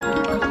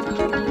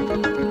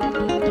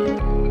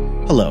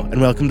and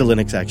welcome to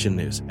Linux Action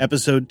News,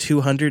 episode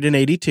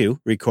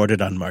 282,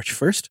 recorded on March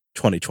 1st,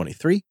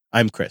 2023.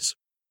 I'm Chris.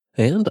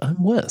 And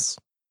I'm Wes.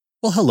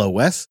 Well, hello,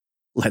 Wes.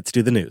 Let's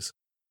do the news.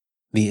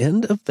 The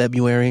end of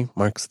February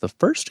marks the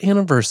first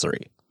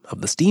anniversary of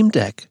the Steam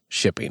Deck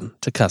shipping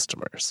to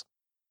customers.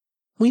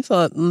 We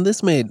thought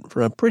this made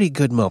for a pretty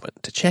good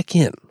moment to check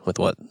in with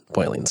what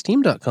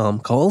BoilingSteam.com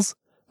calls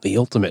the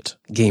ultimate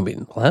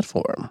gaming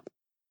platform.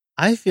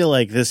 I feel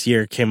like this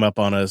year came up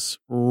on us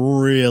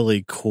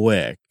really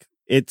quick.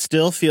 It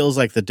still feels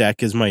like the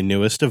Deck is my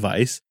newest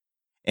device,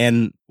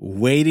 and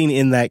waiting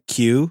in that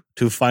queue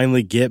to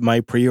finally get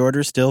my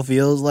pre-order still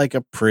feels like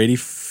a pretty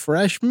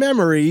fresh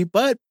memory.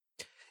 But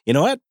you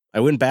know what? I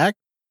went back,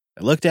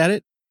 I looked at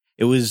it.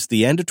 It was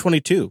the end of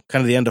 22,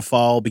 kind of the end of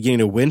fall,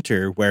 beginning of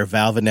winter, where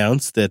Valve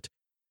announced that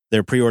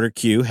their pre-order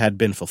queue had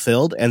been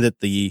fulfilled and that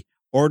the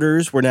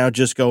orders were now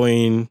just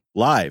going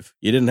live.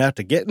 You didn't have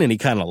to get in any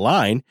kind of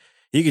line.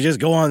 You could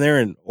just go on there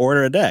and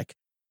order a Deck.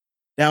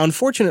 Now,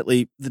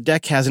 unfortunately, the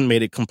Deck hasn't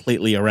made it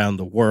completely around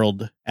the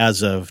world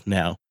as of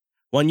now.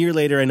 1 year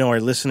later, I know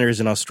our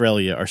listeners in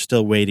Australia are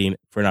still waiting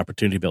for an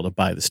opportunity to be able to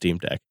buy the Steam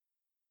Deck.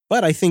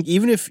 But I think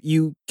even if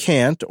you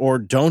can't or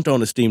don't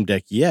own a Steam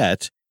Deck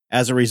yet,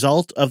 as a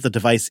result of the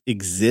device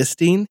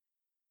existing,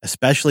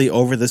 especially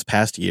over this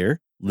past year,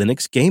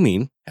 Linux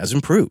gaming has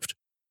improved.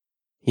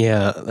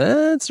 Yeah,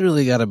 that's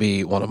really got to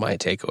be one of my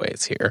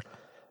takeaways here.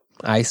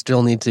 I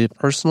still need to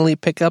personally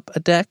pick up a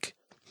Deck,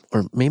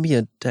 or maybe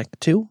a Deck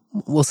 2.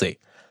 We'll see.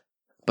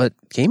 But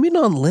gaming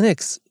on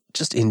Linux,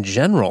 just in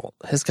general,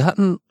 has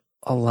gotten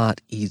a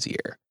lot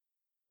easier.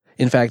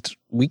 In fact,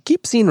 we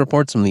keep seeing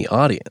reports from the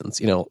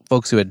audience,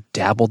 folks who had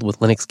dabbled with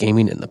Linux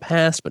gaming in the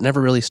past but never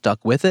really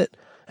stuck with it,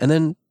 and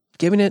then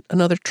giving it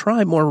another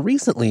try more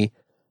recently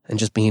and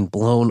just being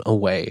blown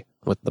away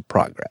with the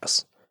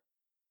progress.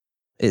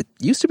 It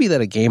used to be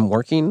that a game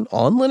working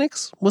on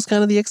Linux was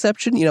kind of the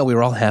exception. We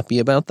were all happy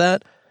about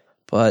that.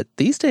 But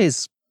these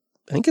days,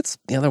 I think it's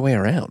the other way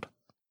around.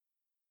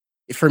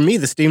 For me,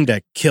 the Steam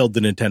Deck killed the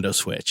Nintendo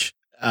Switch.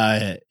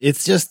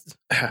 It's just,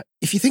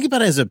 if you think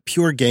about it as a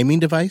pure gaming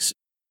device,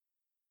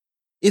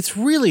 it's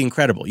really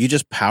incredible. You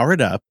just power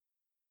it up,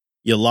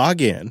 you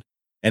log in,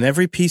 and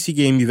every PC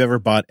game you've ever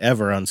bought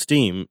ever on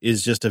Steam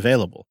is just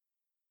available.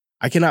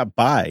 I cannot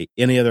buy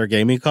any other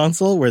gaming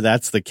console where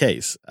that's the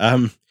case.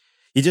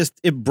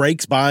 It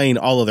breaks buying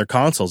all other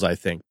consoles, I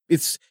think.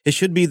 It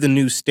should be the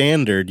new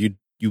standard.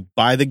 You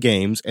buy the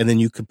games and then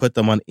you can put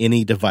them on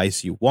any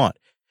device you want.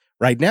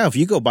 Right now, if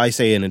you go buy,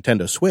 say, a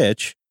Nintendo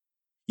Switch,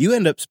 you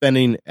end up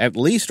spending at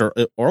least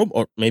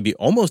or maybe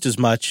almost as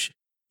much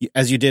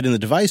as you did in the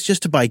device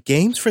just to buy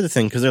games for the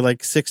thing, because they're like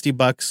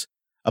 $60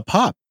 a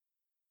pop.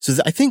 So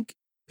I think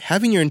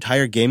having your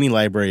entire gaming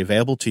library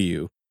available to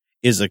you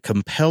is a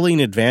compelling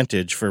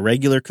advantage for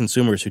regular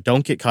consumers who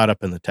don't get caught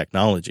up in the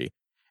technology.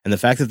 And the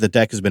fact that the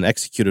Deck has been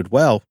executed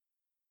well,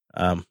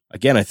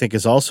 again, I think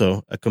is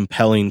also a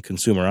compelling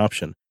consumer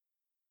option.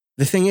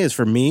 The thing is,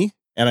 for me,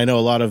 and I know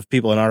a lot of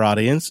people in our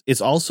audience,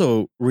 it's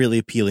also really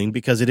appealing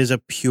because it is a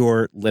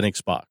pure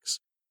Linux box.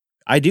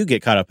 I do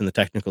get caught up in the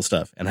technical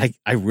stuff, and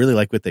I really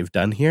like what they've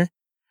done here.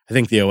 I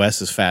think the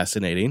OS is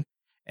fascinating.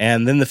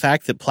 And then the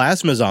fact that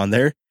Plasma's on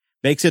there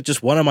makes it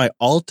just one of my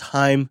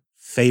all-time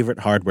favorite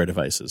hardware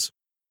devices.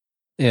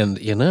 And,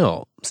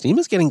 Steam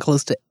is getting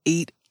close to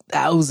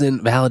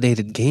 8,000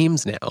 validated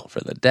games now for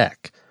the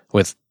Deck,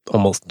 with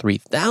almost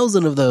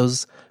 3,000 of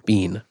those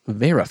being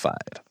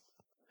verified.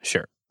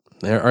 Sure,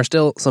 there are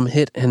still some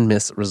hit and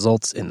miss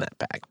results in that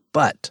bag,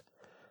 but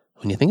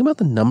when you think about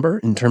the number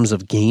in terms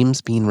of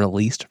games being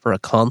released for a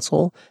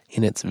console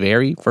in its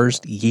very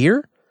first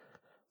year,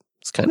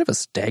 it's kind of a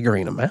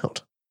staggering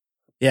amount.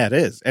 Yeah, it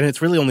is. And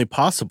it's really only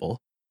possible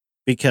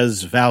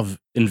because Valve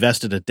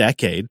invested a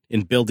decade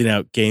in building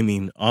out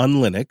gaming on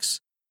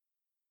Linux,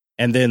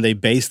 and then they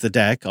base the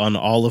Deck on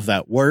all of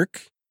that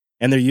work,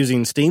 and they're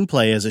using Steam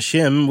Play as a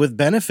shim with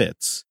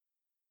benefits.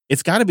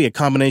 It's got to be a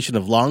combination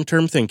of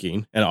long-term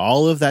thinking and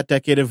all of that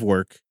decade of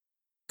work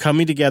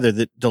coming together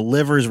that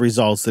delivers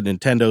results that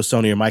Nintendo,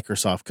 Sony, or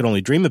Microsoft could only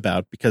dream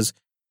about because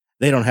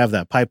they don't have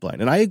that pipeline.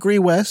 And I agree,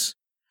 Wes.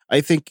 I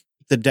think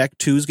the Deck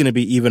 2 is going to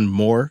be even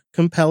more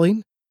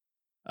compelling,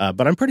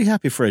 but I'm pretty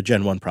happy for a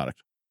Gen 1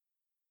 product.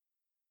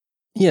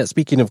 Yeah,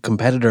 speaking of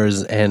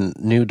competitors and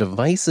new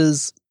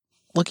devices,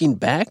 looking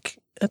back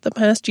at the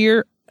past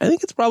year, I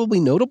think it's probably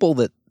notable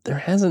that there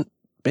hasn't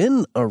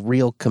been a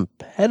real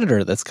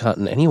competitor that's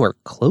gotten anywhere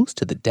close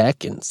to the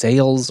Deck in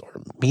sales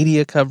or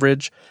media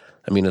coverage.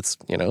 I mean, it's,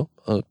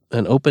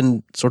 an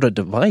open sort of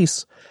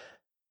device.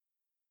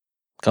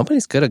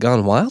 Companies could have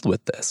gone wild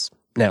with this.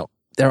 Now,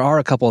 there are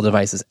a couple of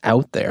devices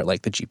out there,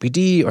 like the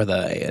GPD or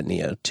the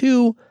Neo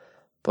 2,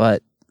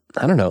 but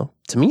I don't know.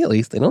 To me, at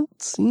least, they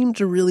don't seem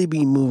to really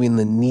be moving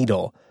the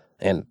needle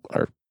and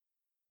are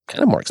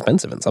kind of more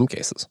expensive in some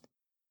cases.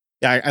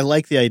 Yeah, I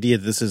like the idea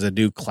that this is a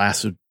new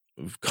class of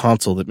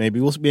console that maybe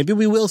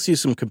we will see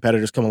some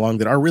competitors come along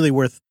that are really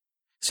worth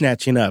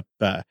snatching up.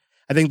 I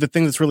think the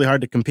thing that's really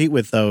hard to compete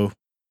with, though,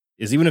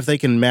 is even if they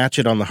can match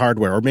it on the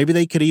hardware, or maybe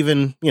they could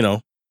even,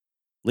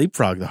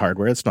 leapfrog the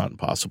hardware. It's not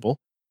impossible.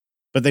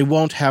 But they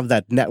won't have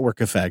that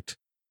network effect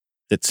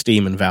that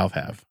Steam and Valve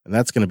have. And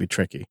that's going to be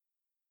tricky.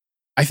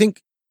 I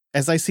think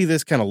as I see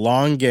this kind of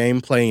long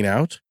game playing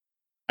out,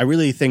 I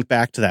really think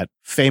back to that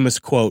famous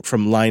quote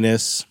from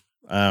Linus.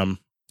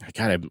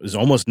 It was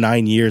almost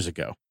 9 years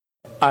ago.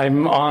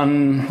 I'm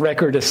on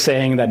record as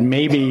saying that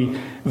maybe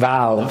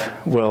Valve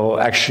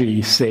will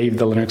actually save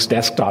the Linux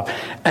desktop.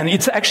 And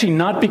it's actually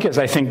not because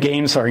I think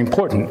games are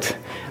important.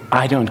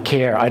 I don't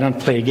care. I don't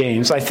play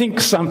games. I think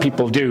some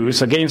people do,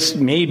 so games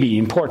may be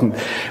important.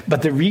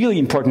 But the really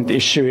important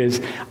issue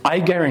is, I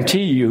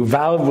guarantee you,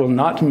 Valve will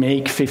not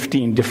make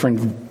 15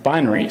 different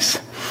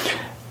binaries.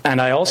 And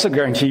I also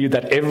guarantee you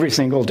that every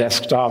single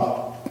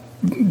desktop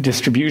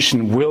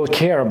distribution will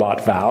care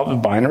about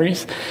Valve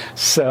binaries.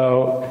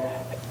 So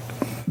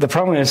the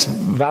problem is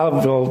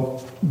Valve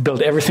will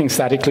build everything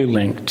statically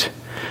linked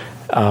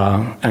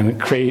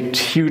and create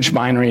huge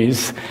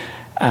binaries,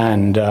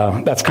 and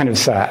that's kind of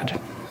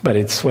sad, but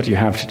it's what you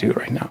have to do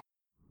right now.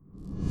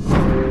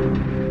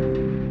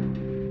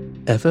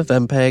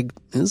 FFmpeg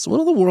is one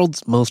of the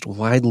world's most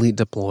widely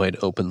deployed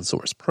open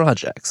source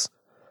projects,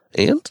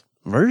 and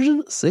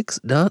version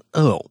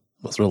 6.0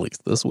 was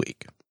released this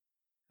week.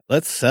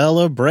 Let's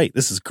celebrate.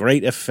 This is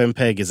great.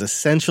 FFmpeg is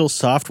essential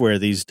software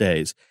these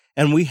days.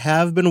 And we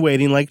have been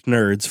waiting like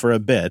nerds for a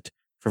bit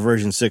for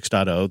version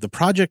 6.0. The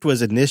project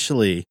was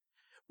initially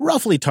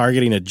roughly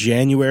targeting a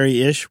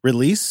January-ish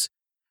release,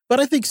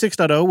 but I think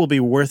 6.0 will be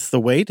worth the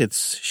wait.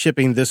 It's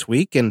shipping this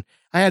week, and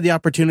I had the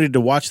opportunity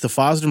to watch the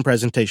Fosden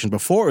presentation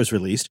before it was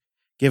released,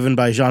 given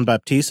by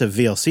Jean-Baptiste of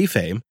VLC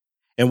fame,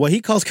 and what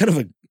he calls kind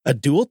of a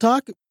dual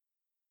talk.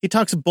 He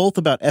talks both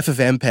about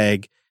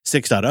FFmpeg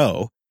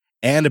 6.0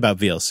 and about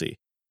VLC.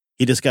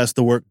 He discussed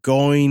the work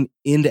going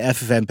into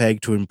FFmpeg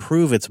to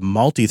improve its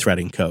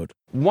multi-threading code.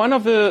 One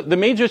of the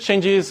major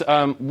changes,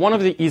 one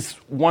of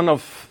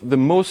the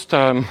most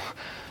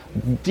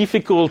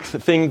difficult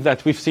things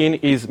that we've seen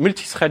is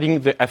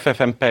multi-threading the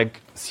FFmpeg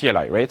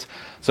CLI, right?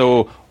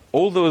 So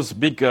all those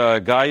big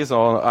guys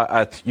are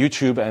at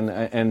YouTube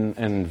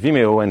and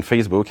Vimeo and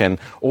Facebook and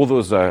all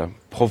those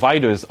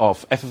providers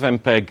of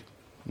FFmpeg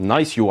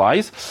nice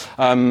UIs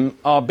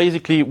are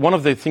basically, one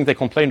of the things they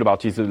complain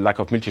about is the lack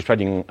of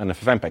multi-threading and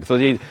FFmpeg. So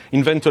they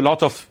invent a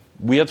lot of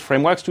weird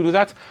frameworks to do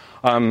that.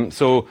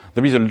 So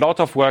there is a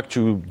lot of work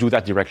to do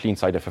that directly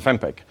inside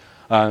FFmpeg.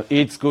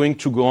 It's going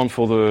to go on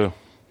for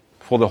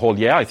the whole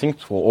year, I think,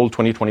 for all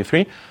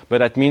 2023. But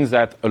that means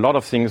that a lot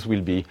of things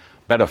will be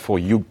better for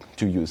you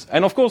to use.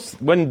 And of course,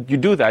 when you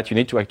do that, you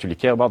need to actually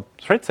care about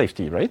thread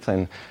safety, right?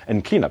 And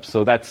cleanups.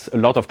 So that's a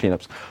lot of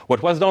cleanups.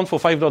 What was done for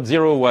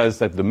 5.0 was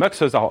that the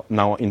muxes are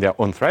now in their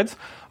own threads.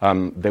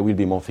 There will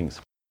be more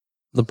things.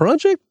 The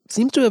project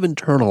seems to have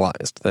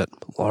internalized that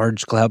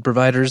large cloud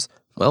providers,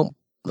 well,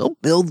 they'll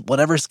build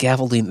whatever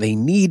scaffolding they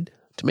need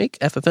to make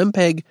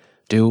FFmpeg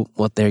do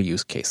what their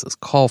use cases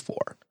call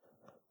for.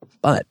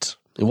 But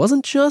it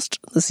wasn't just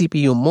the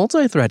CPU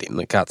multi-threading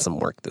that got some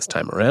work this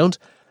time around.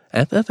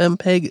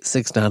 FFmpeg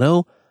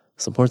 6.0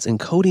 supports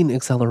encoding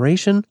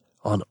acceleration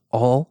on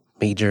all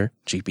major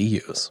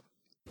GPUs.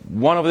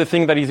 One of the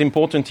things that is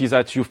important is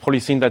that you've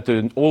probably seen that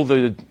all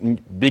the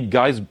big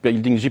guys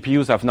building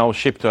GPUs have now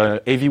shipped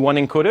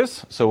AV1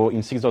 encoders. So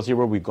in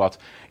 6.0, we've got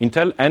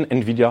Intel and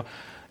NVIDIA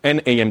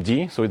and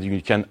AMD, so you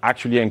can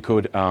actually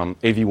encode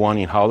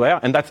AV1 in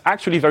hardware. And that's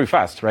actually very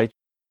fast, right?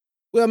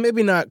 Well,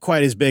 maybe not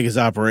quite as big as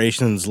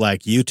operations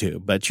like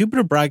YouTube, but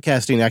Jupiter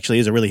Broadcasting actually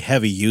is a really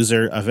heavy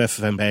user of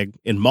FFmpeg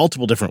in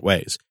multiple different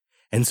ways.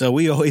 And so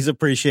we always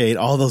appreciate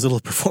all those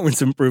little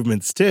performance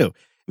improvements too.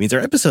 It means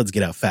our episodes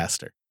get out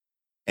faster.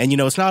 And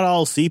it's not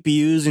all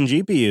CPUs and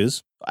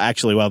GPUs.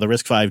 Actually, while the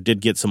RISC-V did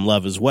get some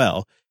love as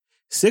well,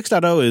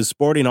 6.0 is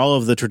sporting all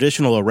of the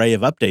traditional array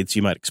of updates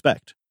you might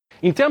expect.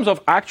 In terms of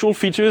actual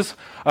features,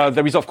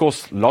 there is, of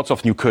course, lots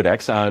of new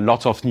codecs,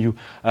 lots of new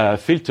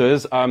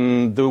filters.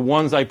 The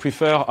ones I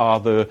prefer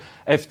are the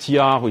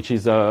FTR, which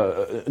is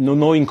an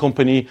annoying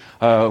company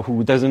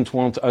who doesn't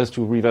want us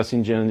to reverse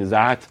engineer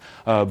that.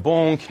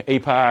 Bonk,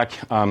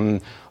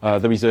 APAC,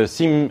 there is a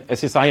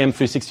SSIM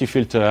 360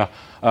 filter,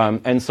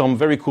 and some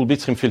very cool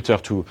bitstream filter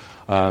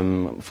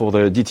for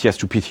the DTS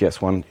to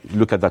PTS one.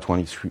 Look at that one.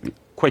 It's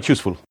quite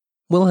useful.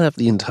 We'll have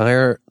the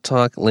entire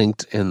talk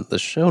linked in the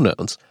show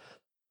notes.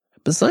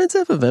 Besides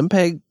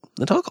FFmpeg,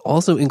 the talk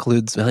also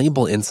includes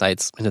valuable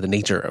insights into the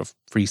nature of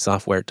free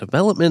software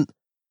development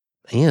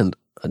and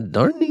a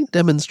darn neat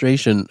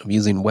demonstration of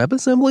using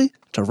WebAssembly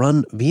to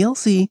run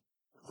VLC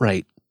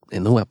right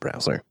in the web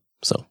browser.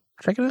 So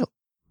check it out.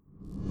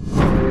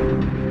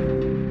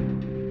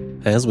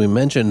 As we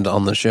mentioned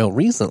on the show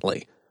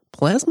recently,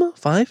 Plasma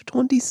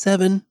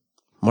 527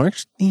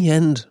 marked the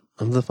end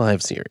of the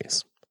 5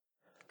 series.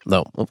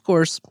 Though, of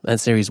course, that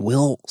series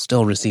will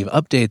still receive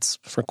updates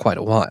for quite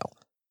a while.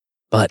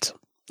 But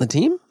the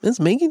team is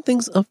making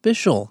things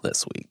official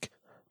this week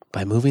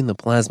by moving the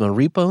Plasma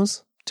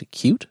repos to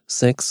Qt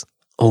 6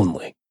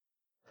 only.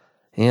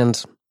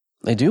 And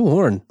they do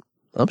warn,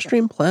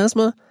 upstream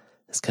Plasma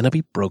is going to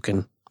be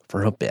broken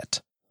for a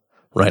bit.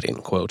 Writing,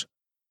 quote,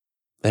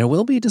 There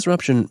will be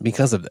disruption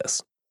because of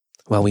this.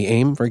 While we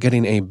aim for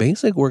getting a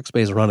basic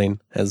workspace running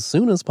as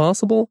soon as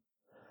possible,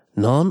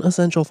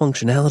 non-essential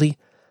functionality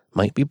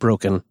might be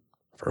broken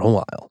for a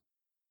while.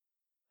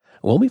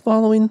 We'll be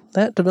following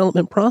that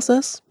development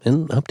process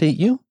and update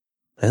you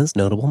as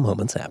notable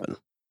moments happen.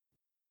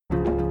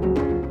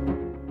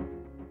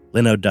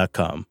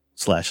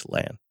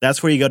 Linode.com/LAN.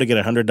 That's where you go to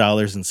get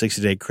 $100 in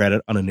 60-day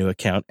credit on a new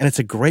account, and it's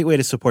a great way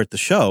to support the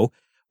show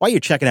while you're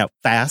checking out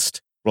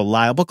fast,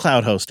 reliable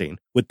cloud hosting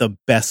with the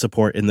best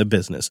support in the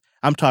business.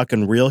 I'm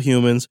talking real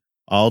humans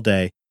all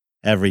day,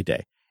 every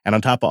day. And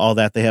on top of all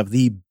that, they have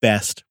the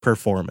best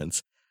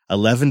performance.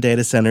 11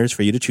 data centers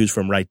for you to choose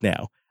from right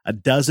now. A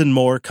dozen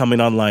more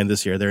coming online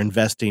this year. They're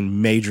investing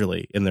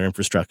majorly in their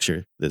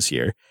infrastructure this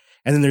year.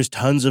 And then there's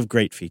tons of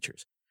great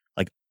features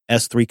like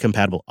S3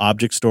 compatible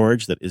object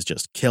storage that is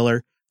just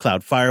killer,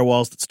 cloud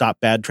firewalls that stop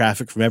bad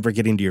traffic from ever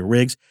getting to your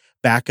rigs,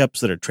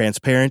 backups that are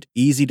transparent,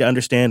 easy to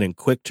understand, and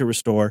quick to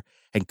restore,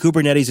 and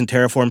Kubernetes and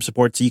Terraform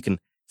support so you can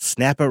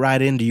snap it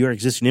right into your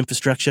existing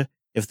infrastructure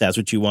if that's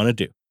what you want to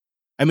do.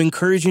 I'm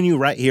encouraging you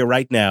right here,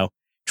 right now.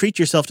 Treat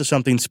yourself to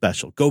something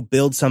special. Go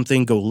build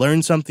something. Go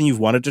learn something you've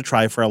wanted to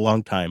try for a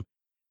long time.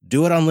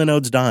 Do it on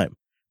Linode's dime.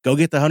 Go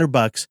get the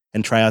 $100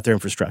 and try out their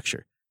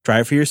infrastructure. Try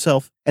it for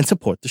yourself and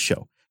support the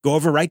show. Go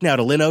over right now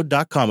to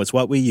Linode.com. It's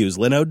what we use.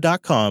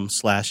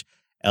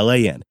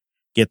 Linode.com/LAN.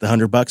 Get the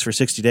 $100 for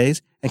 60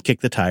 days and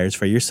kick the tires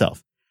for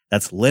yourself.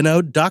 That's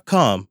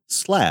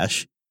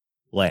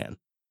Linode.com/LAN.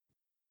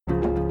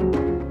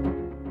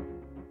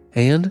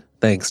 And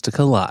thanks to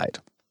Kolide.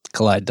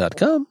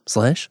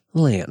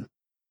 Kolide.com/LAN.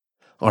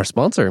 Our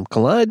sponsor,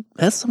 Kolide,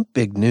 has some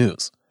big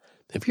news.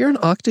 If you're an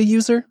Okta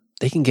user,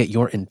 they can get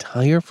your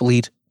entire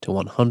fleet to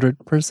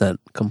 100%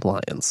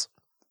 compliance.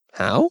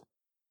 How?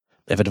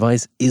 If a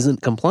device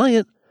isn't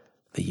compliant,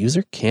 the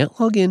user can't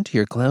log into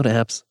your cloud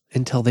apps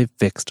until they've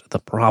fixed the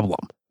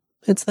problem.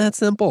 It's that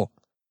simple.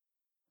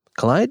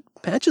 Kolide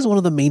patches one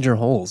of the major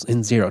holes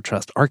in Zero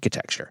Trust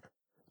architecture,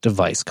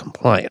 device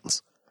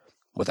compliance.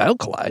 Without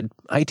Kolide,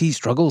 IT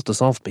struggles to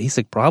solve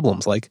basic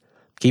problems like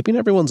keeping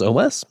everyone's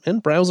OS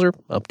and browser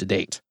up to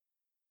date.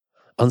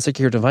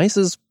 Unsecure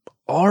devices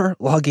are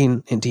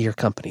logging into your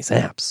company's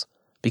apps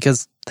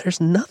because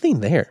there's nothing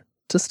there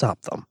to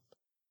stop them.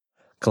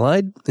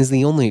 Kolide is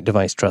the only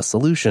device trust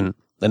solution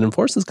that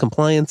enforces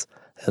compliance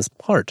as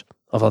part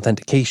of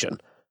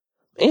authentication,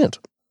 and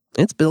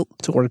it's built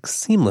to work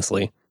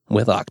seamlessly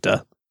with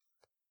Okta.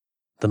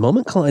 The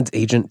moment Kolide's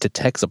agent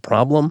detects a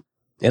problem,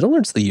 it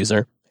alerts the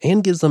user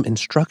and gives them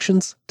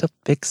instructions to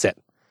fix it.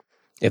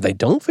 If they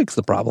don't fix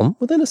the problem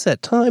within a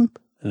set time,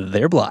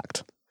 they're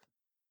blocked.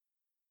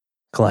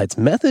 Kolide's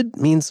method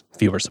means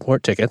fewer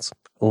support tickets,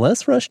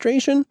 less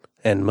frustration,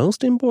 and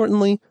most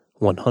importantly,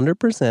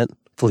 100%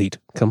 fleet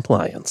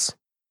compliance.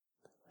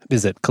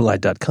 Visit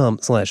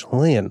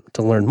Kolide.com/LAN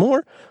to learn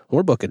more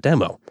or book a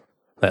demo.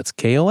 That's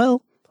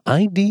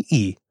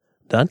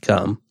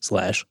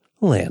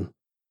KOLIDE.com/LAN.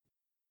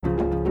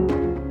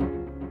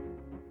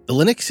 The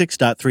Linux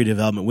 6.3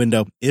 development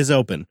window is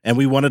open, and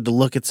we wanted to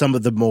look at some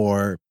of the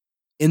more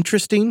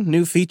interesting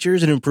new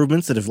features and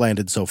improvements that have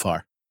landed so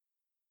far.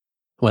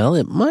 Well,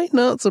 it might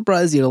not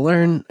surprise you to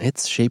learn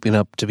it's shaping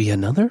up to be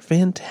another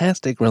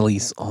fantastic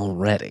release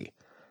already.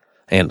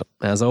 And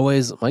as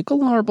always,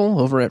 Michael Larble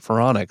over at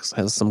Phoronix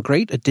has some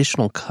great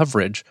additional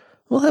coverage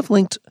we'll have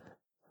linked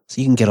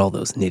so you can get all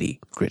those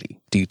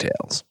nitty-gritty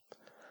details.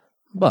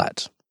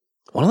 But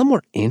one of the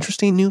more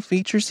interesting new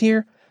features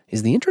here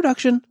is the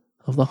introduction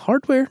of the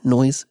hardware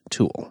noise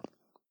tool.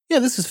 Yeah,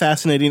 this is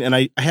fascinating, and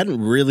I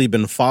hadn't really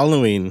been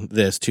following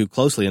this too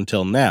closely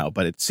until now,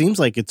 but it seems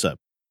like it's a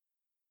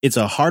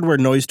hardware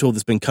noise tool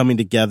that's been coming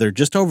together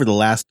just over the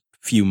last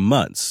few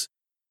months.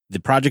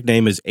 The project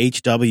name is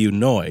HW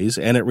Noise,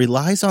 and it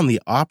relies on the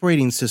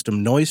operating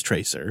system noise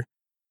tracer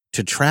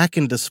to track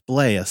and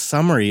display a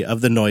summary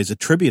of the noise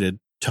attributed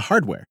to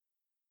hardware.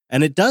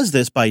 And it does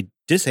this by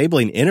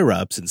disabling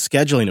interrupts and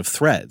scheduling of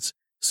threads,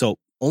 so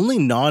only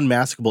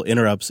non-maskable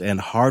interrupts and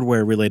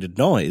hardware-related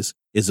noise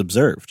is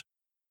observed.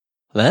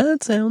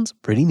 That sounds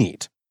pretty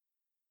neat.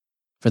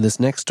 For this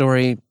next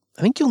story,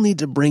 I think you'll need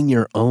to bring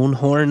your own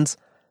horns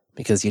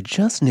because you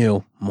just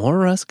knew more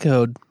Rust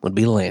code would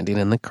be landing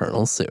in the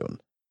kernel soon.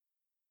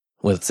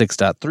 With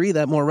 6.3,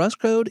 that more Rust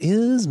code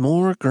is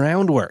more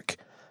groundwork,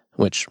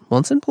 which,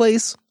 once in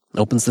place,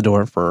 opens the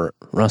door for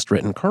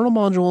Rust-written kernel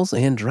modules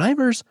and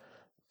drivers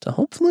to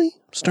hopefully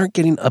start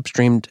getting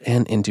upstreamed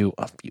and into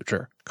a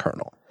future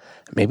kernel.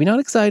 Maybe not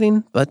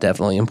exciting, but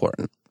definitely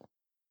important.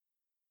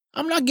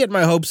 I'm not getting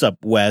my hopes up,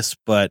 Wes,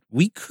 but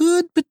we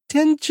could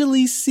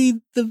potentially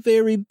see the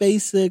very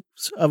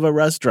basics of a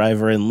Rust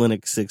driver in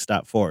Linux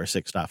 6.4 or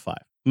 6.5.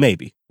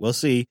 Maybe. We'll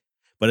see.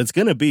 But it's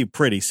going to be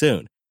pretty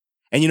soon.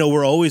 And,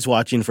 we're always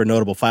watching for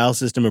notable file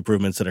system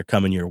improvements that are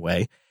coming your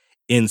way.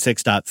 In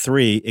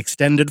 6.3,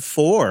 Extended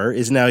 4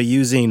 is now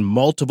using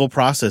multiple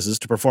processes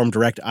to perform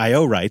direct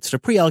I.O. writes to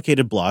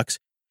pre-allocated blocks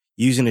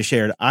using a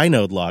shared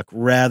inode lock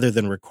rather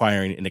than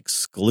requiring an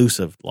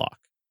exclusive lock.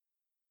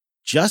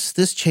 Just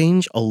this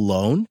change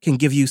alone can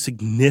give you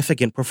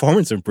significant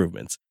performance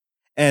improvements.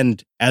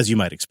 And as you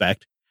might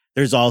expect,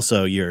 there's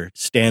also your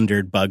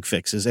standard bug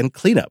fixes and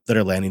cleanup that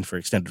are landing for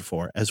Extended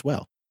 4 as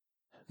well.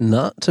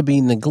 Not to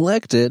be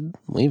neglected,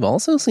 we've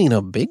also seen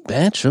a big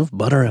batch of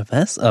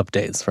ButterFS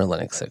updates for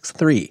Linux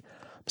 6.3,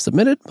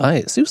 submitted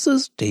by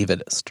SUSE's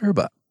David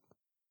Sturba.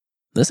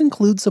 This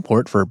includes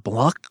support for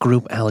block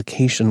group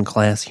allocation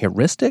class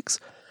heuristics,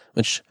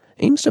 which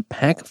aims to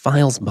pack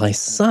files by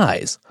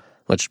size,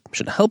 which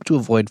should help to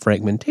avoid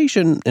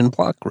fragmentation in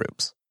block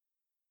groups.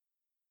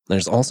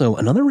 There's also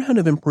another round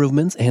of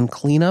improvements and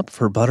cleanup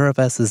for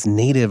ButterFS's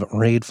native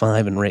RAID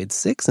 5 and RAID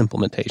 6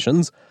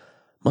 implementations,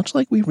 much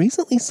like we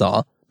recently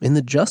saw in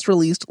the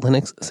just-released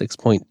Linux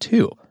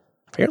 6.2,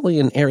 fairly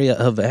an area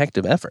of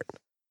active effort.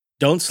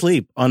 Don't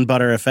sleep on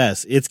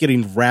ButterFS. It's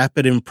getting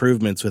rapid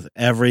improvements with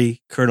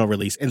every kernel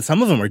release, and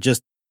some of them are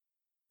just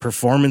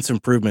performance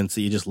improvements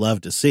that you just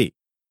love to see.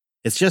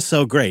 It's just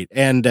so great.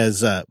 And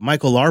as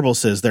Michael Larble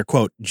says, they're,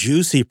 quote,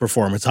 juicy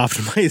performance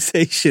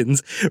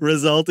optimizations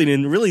resulting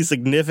in really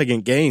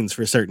significant gains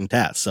for certain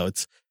tasks. So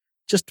it's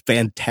just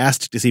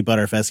fantastic to see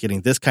ButterFS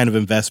getting this kind of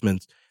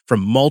investment from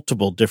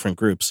multiple different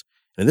groups.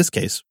 In this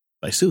case,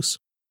 by SUSE.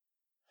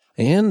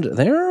 And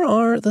there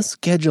are the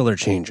scheduler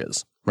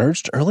changes,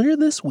 merged earlier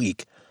this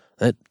week,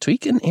 that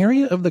tweak an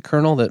area of the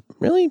kernel that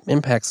really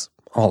impacts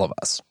all of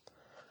us.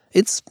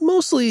 It's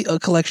mostly a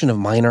collection of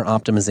minor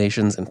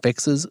optimizations and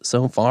fixes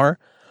so far.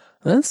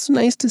 That's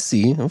nice to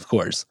see, of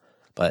course.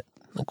 But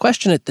the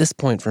question at this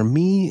point for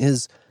me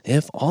is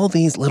if all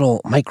these little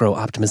micro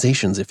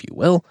optimizations, if you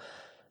will,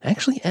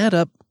 actually add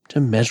up to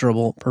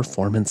measurable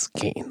performance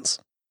gains.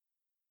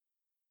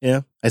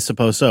 Yeah, I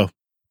suppose so.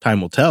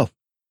 Time will tell.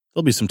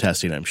 There'll be some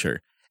testing, I'm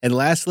sure. And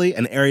lastly,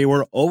 an area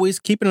we're always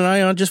keeping an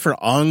eye on just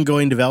for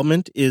ongoing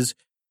development is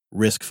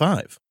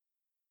RISC-V.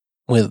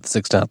 With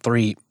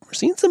 6.3, we're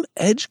seeing some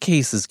edge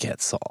cases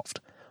get solved,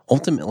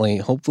 ultimately,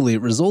 hopefully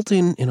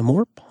resulting in a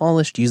more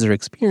polished user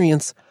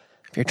experience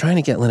if you're trying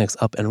to get Linux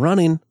up and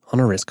running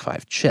on a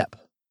RISC-V chip.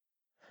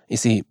 You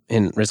see,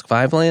 in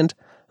RISC-V land,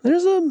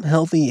 there's a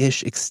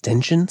healthy-ish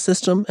extension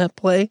system at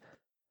play.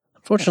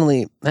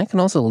 Unfortunately, that can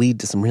also lead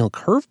to some real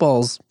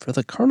curveballs for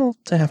the kernel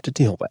to have to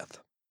deal with.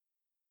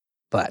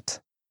 But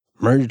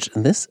merged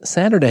this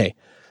Saturday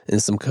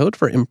is some code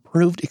for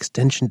improved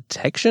extension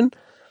detection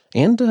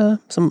and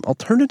some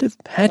alternative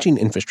patching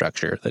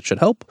infrastructure that should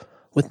help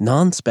with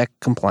non-spec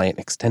compliant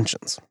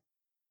extensions.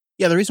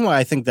 Yeah, the reason why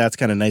I think that's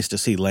kind of nice to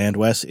see land,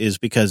 Wes, is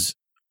because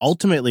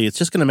ultimately it's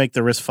just going to make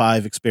the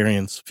RISC-V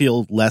experience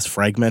feel less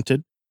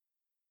fragmented.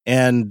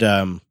 And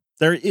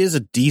there is a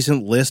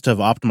decent list of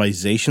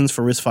optimizations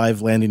for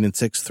RISC-V landing in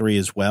 6.3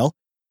 as well,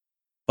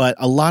 but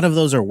a lot of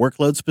those are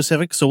workload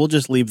specific, so we'll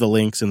just leave the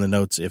links in the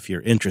notes if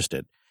you're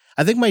interested.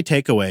 I think my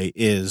takeaway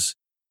is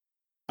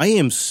I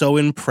am so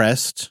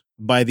impressed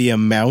by the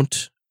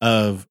amount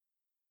of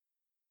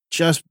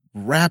just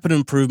rapid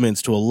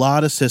improvements to a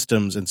lot of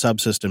systems and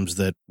subsystems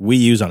that we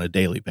use on a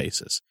daily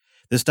basis.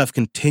 This stuff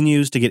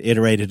continues to get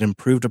iterated and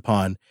improved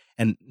upon,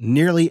 and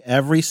nearly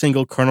every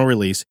single kernel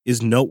release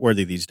is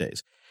noteworthy these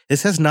days.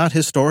 This has not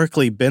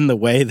historically been the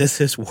way this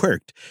has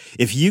worked.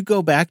 If you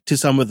go back to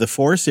some of the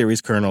 4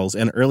 series kernels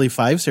and early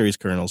 5 series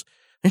kernels,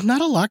 there's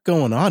not a lot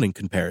going on in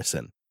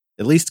comparison,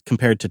 at least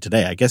compared to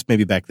today. I guess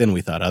maybe back then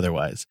we thought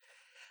otherwise.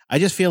 I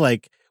just feel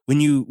like when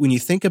you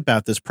think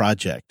about this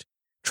project,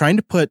 trying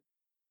to put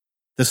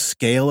the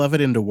scale of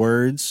it into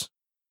words,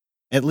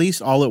 at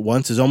least all at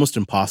once, is almost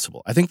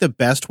impossible. I think the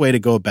best way to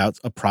go about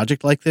a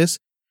project like this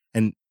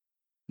and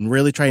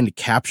really trying to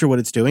capture what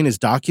it's doing is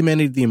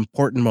documenting the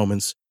important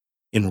moments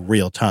in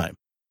real time.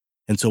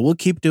 And so we'll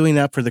keep doing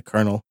that for the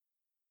kernel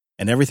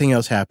and everything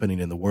else happening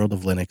in the world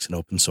of Linux and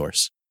open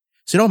source.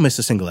 So don't miss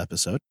a single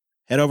episode.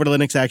 Head over to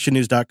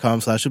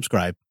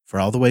linuxactionnews.com/subscribe for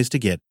all the ways to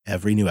get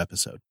every new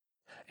episode.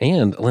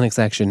 And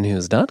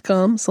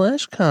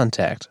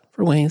linuxactionnews.com/contact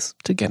for ways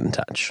to get in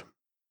touch.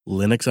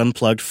 Linux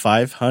Unplugged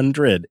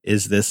 500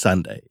 is this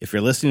Sunday. If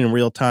you're listening in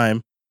real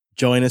time,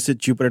 join us at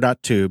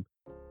Jupiter.tube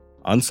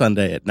on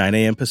Sunday at 9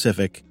 a.m.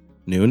 Pacific,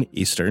 noon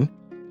Eastern,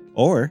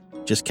 or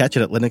just catch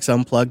it at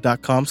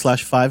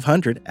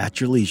linuxunplugged.com/500 at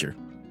your leisure.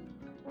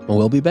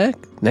 We'll be back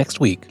next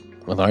week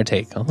with our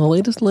take on the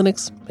latest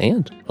Linux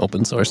and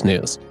open source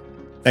news.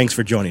 Thanks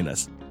for joining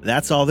us.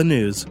 That's all the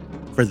news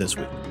for this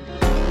week.